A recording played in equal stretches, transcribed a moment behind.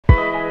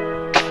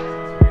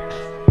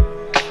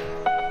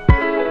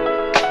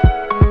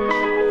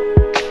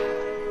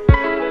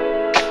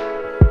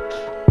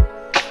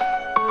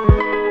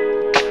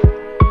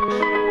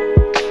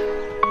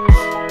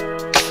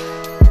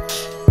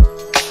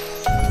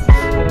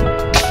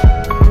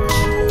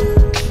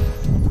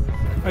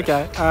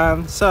Okay,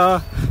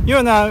 so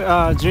you're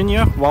now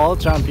junior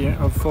world champion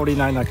of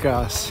 49er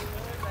class.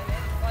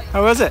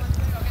 How was it?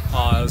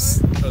 Oh,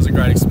 it was a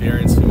great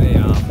experience for me.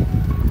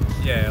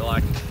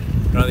 I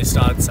only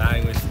started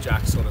sailing with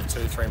Jack sort of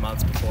 2-3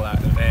 months before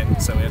that event,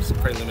 so we had some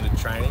pretty limited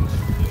training.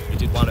 We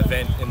did one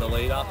event in the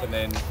lead up, and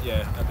then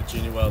at the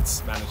Junior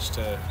Worlds managed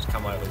to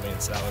come away with a win.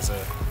 So that was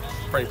a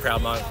pretty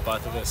proud moment for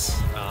both of us.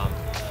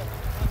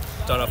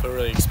 Don't know if we were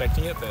really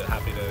expecting it, but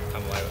happy to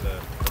come away with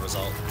the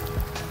result.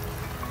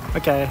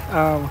 Okay,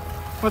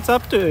 what's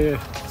up to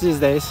these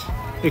days,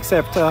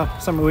 except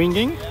some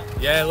winging?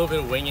 Yeah, a little bit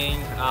of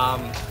winging.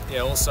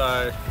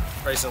 Also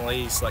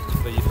recently selected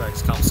for the Youth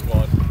Rex Cup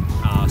squad.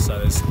 So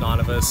there's 9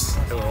 of us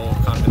who are all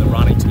kind of in the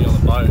running to be on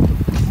the boat in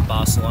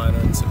Barcelona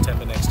in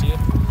September next year.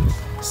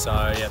 So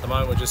at the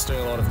moment we're just doing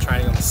a lot of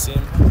training on the sim,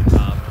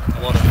 a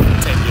lot of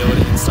team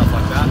building and stuff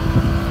like that.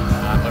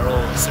 We're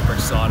all super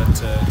excited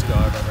to go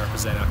over and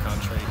represent our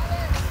country.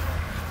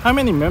 How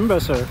many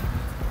members are?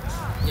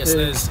 Yes, so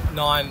there's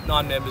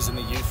nine members in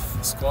the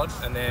youth squad,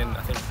 and then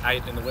I think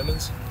 8 in the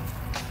women's.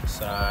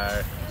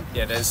 So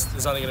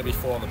there's only going to be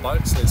 4 on the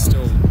boat. So there's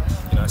still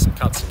some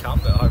cuts to come,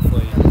 but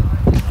hopefully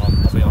I'll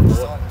be on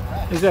board.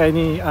 Is there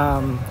any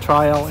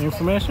trial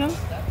information?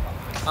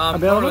 Not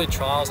really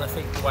trials. I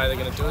think the way they're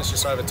going to do it is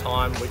just over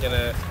time. We're going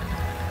to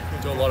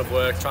do a lot of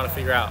work trying to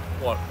figure out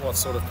what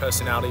sort of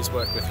personalities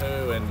work with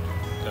who, and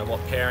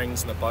what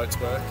pairings in the boats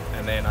work.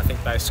 And then I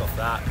think based off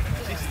that,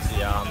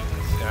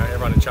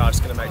 everyone in charge is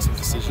going to make some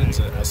decisions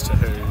as to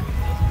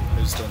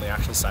who's doing the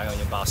actual sailing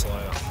in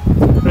Barcelona.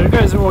 Are you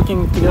guys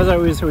working together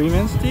with the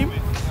women's team?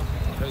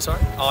 Who,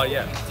 sorry? Oh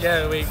yeah.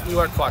 We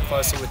work quite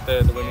closely with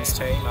the women's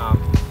team.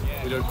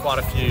 We do quite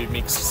a few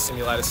mixed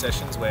simulator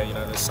sessions where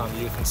there's some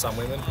youth and some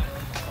women.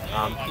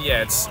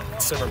 It's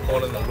super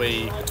important that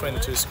between the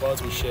 2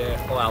 squads, we share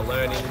all our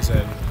learnings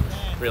and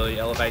really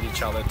elevate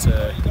each other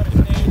to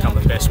become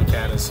the best we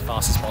can as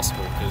fast as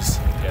possible, because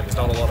there's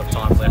not a lot of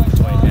time left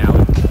between now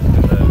and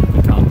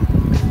the cup.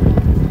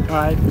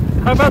 Alright,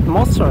 how about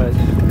Moth ride?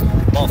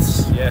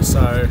 Moths,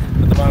 so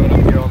at the moment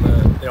I'm here on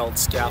the old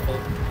Scalpel,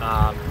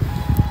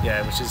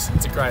 which is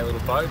a great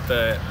little boat,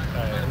 but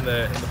in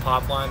the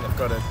pipeline I've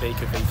got a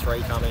Beaker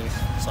V3 coming,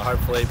 so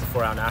hopefully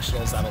before our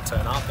nationals that'll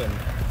turn up and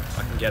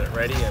I can get it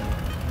ready and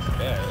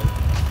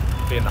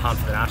be in the hunt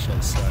for the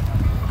nationals, so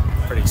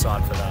pretty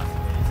excited for that.